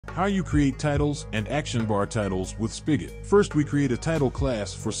How you create titles and action bar titles with Spigot. First, we create a title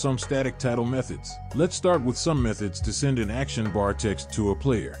class for some static title methods. Let's start with some methods to send an action bar text to a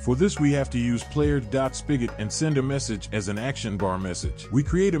player. For this, we have to use player.spigot and send a message as an action bar message. We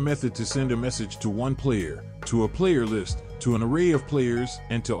create a method to send a message to one player, to a player list, to an array of players,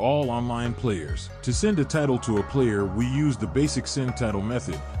 and to all online players. To send a title to a player, we use the basic send title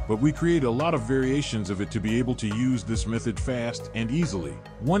method, but we create a lot of variations of it to be able to use this method fast and easily.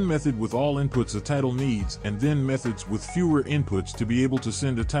 One method with all inputs a title needs, and then methods with fewer inputs to be able to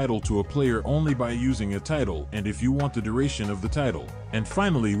send a title to a player only by using a title, and if you want the duration of the title. And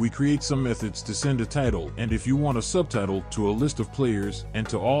finally, we create some methods to send a title, and if you want a subtitle, to a list of players, and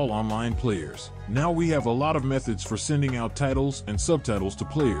to all online players. Now we have a lot of methods for sending out titles and subtitles to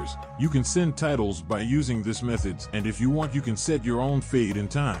players. You can send titles by using this methods, and if you want, you can set your own fade in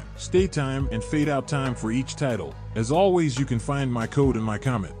time, stay time, and fade out time for each title. As always, you can find my code in my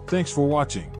comment. Thanks for watching.